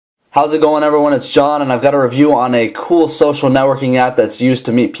How's it going, everyone? It's John, and I've got a review on a cool social networking app that's used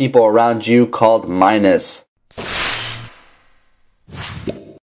to meet people around you called Minus.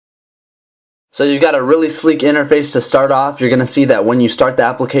 So you've got a really sleek interface to start off. You're going to see that when you start the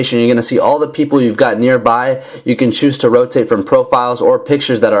application, you're going to see all the people you've got nearby. You can choose to rotate from profiles or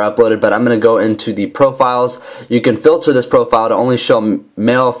pictures that are uploaded, but I'm going to go into the profiles. You can filter this profile to only show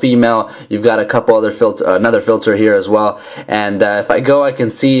male, female. You've got a couple other another filter here as well. And if I go, I can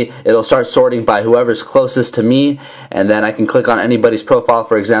see it'll start sorting by whoever's closest to me, and then I can click on anybody's profile.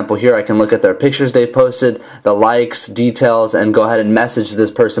 For example, here I can look at their pictures they posted, the likes, details, and go ahead and message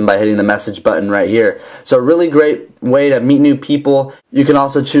this person by hitting the message button right here. So a really great way to meet new people. You can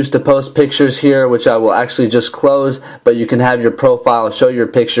also choose to post pictures here, which I will actually just close, but you can have your profile show your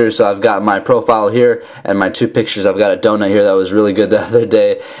pictures. So I've got my profile here and my two pictures. I've got a donut here that was really good the other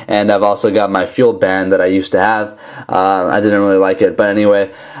day, and I've also got my fuel band that I used to have. I didn't really like it, but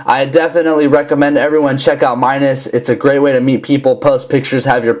anyway, I definitely recommend everyone check out Minus. It's a great way to meet people, post pictures,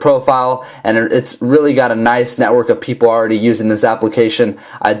 have your profile, and it's really got a nice network of people already using this application.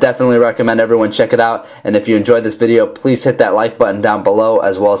 I definitely recommend everyone check it out, and if you enjoyed this video, please hit that like button down below,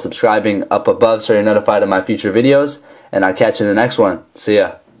 as well as subscribing up above so you're notified of my future videos, and I'll catch you in the next one. See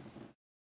ya.